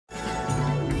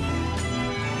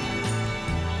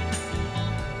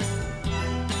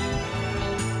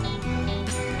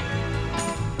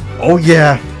Oh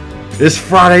yeah, it's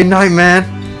Friday night, man.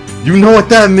 You know what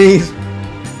that means.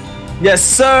 Yes,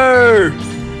 sir.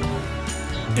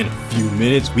 In a few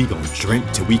minutes, we gon' drink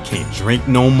till we can't drink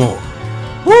no more.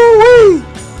 Woo-wee!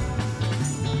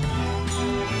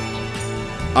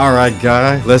 Alright,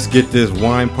 guy, let's get this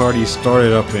wine party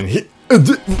started up in here.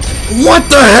 What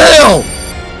the hell?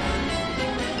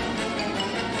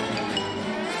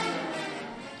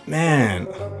 Man,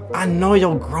 I know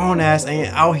your grown ass ain't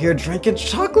out here drinking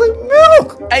chocolate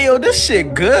milk. Hey, yo, this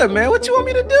shit good, man. What you want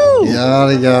me to do?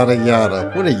 Yada, yada,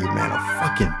 yada. What are you, man, a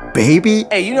fucking baby?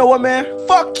 Hey, you know what, man?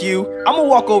 Fuck you. I'm gonna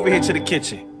walk over here to the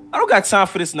kitchen. I don't got time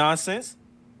for this nonsense.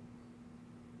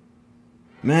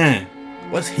 Man,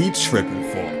 what's he tripping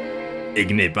for?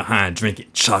 Ignorant behind drinking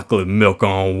chocolate milk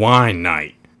on wine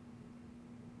night.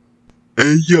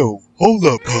 Hey yo, hold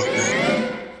up, partner.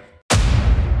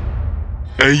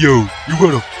 Hey yo, you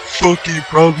got a fucking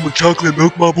problem with chocolate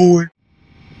milk, my boy?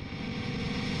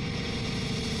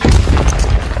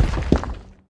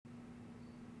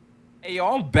 Hey, yo,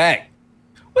 I'm back.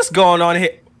 What's going on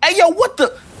here? Hey, yo, what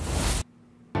the?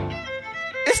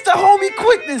 It's the homie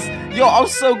Quickness. Yo, I'm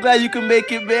so glad you can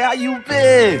make it, man. How you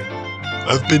been?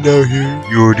 I've been out here.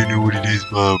 You already know what it is,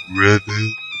 my brother.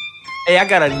 Hey, I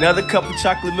got another cup of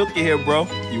chocolate milk in here, bro.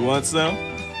 You want some?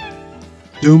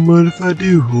 Don't mind if I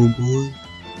do, homeboy.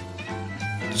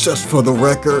 Just for the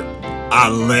record, I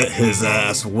let his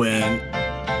ass win.